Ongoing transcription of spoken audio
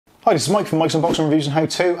Hi, this is Mike from Mike's Unboxing Reviews and How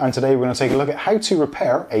To, and today we're going to take a look at how to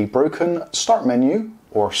repair a broken start menu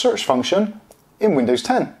or search function in Windows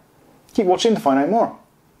 10. Keep watching to find out more.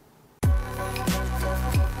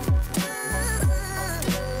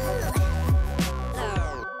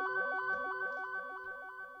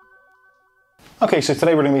 Okay, so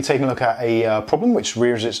today we're going to be taking a look at a problem which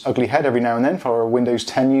rears its ugly head every now and then for our Windows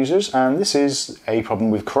 10 users, and this is a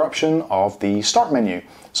problem with corruption of the start menu.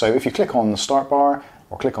 So if you click on the start bar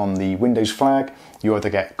or click on the Windows flag, you either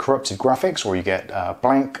get corrupted graphics or you get a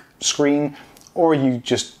blank screen, or you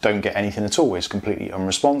just don't get anything at all. It's completely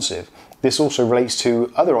unresponsive. This also relates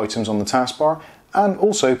to other items on the taskbar and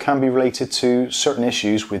also can be related to certain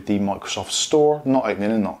issues with the Microsoft Store not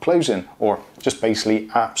opening and not closing, or just basically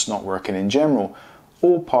apps not working in general,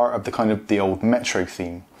 all part of the old Metro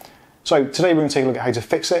theme. So today we're going to take a look at how to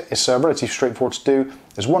fix it. It's relatively straightforward to do.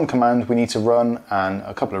 There's one command we need to run and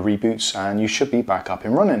a couple of reboots and you should be back up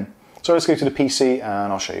and running. So let's go to the PC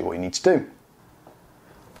and I'll show you what you need to do.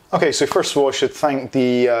 Okay, so first of all I should thank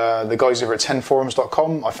the guys over at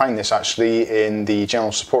 10forums.com. I found this actually in the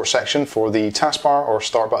general support section for the taskbar or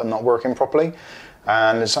start button not working properly.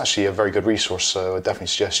 And it's actually a very good resource, so I definitely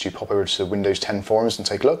suggest you pop over to the Windows 10 forums and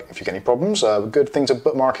take a look if you get any problems. Good thing to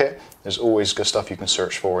bookmark it. There's always good stuff you can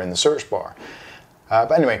search for in the search bar.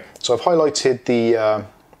 But anyway, so I've highlighted the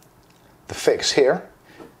fix here,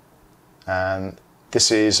 and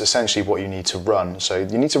this is essentially what you need to run. So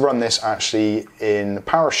you need to run this actually in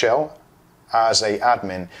PowerShell as an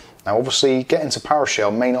admin. Now obviously getting to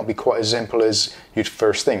PowerShell may not be quite as simple as you'd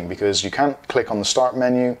first think, because you can't click on the start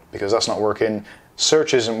menu because that's not working.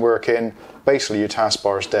 Search isn't working, basically your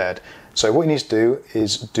taskbar is dead. So what you need to do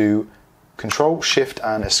is do Control, Shift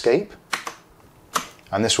and Escape,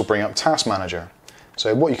 and this will bring up Task Manager.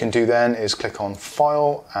 So what you can do then is click on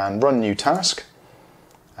File and Run New Task,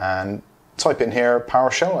 and type in here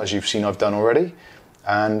PowerShell, as you've seen I've done already,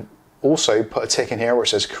 and also put a tick in here where it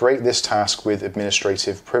says create this task with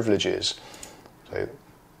administrative privileges. So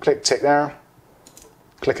click tick there,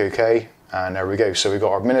 click OK, and there we go. So we've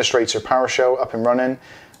got our administrator PowerShell up and running.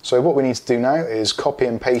 So what we need to do now is copy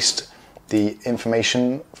and paste the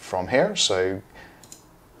information from here. So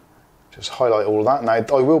just highlight all of that.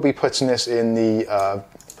 Now I will be putting this in the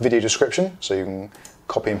video description, so you can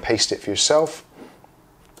copy and paste it for yourself.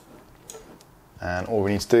 And all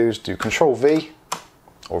we need to do is do Control V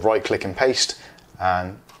or right click and paste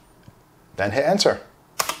and then hit enter.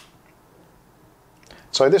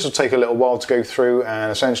 So this will take a little while to go through,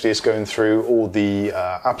 and essentially it's going through all the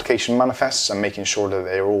application manifests and making sure that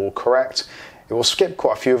they're all correct. It will skip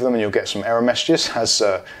quite a few of them and you'll get some error messages, as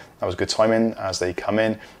that was good timing, as they come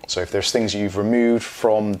in. So if there's things you've removed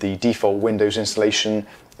from the default Windows installation,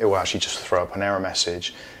 it will actually just throw up an error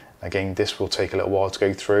message. Again, this will take a little while to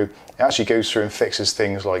go through. It actually goes through and fixes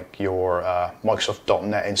things like your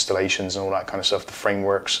Microsoft.NET installations and all that kind of stuff, the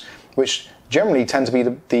frameworks, which generally tend to be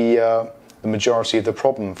the majority of the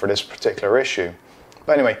problem for this particular issue.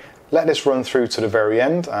 But anyway, let this run through to the very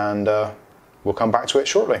end and we'll come back to it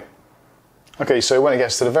shortly. Okay, so when it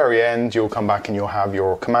gets to the very end, you'll come back and you'll have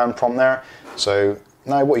your command prompt there. So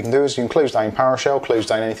now what you can do is you can close down PowerShell, close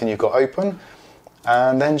down anything you've got open,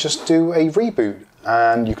 and then just do a reboot.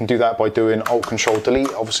 And you can do that by doing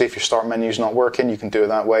Alt-Control-Delete. Obviously if your start menu is not working, you can do it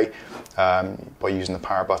that way by using the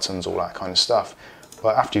power buttons, all that kind of stuff.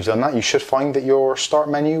 But after you've done that, you should find that your start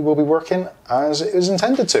menu will be working as it is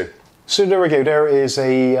intended to. So there we go, there is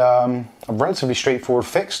a relatively straightforward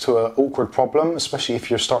fix to an awkward problem, especially if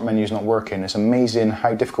your start menu is not working. It's amazing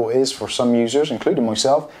how difficult it is for some users, including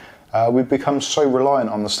myself. We've become so reliant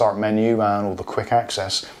on the start menu and all the quick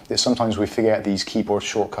access that sometimes we forget these keyboard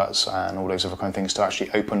shortcuts and all those other kind of things to actually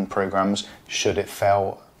open programs should it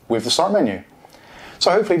fail with the start menu. So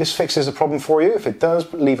hopefully this fixes the problem for you. If it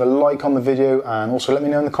does, leave a like on the video and also let me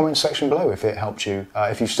know in the comments section below if it helped you.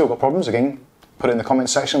 If you've still got problems, again, put it in the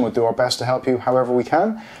comments section. We'll do our best to help you however we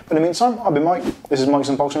can. But in the meantime, I've been Mike. This is Mike's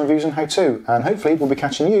Unboxing Reviews and How To, and hopefully we'll be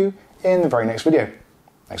catching you in the very next video.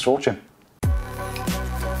 Thanks for watching.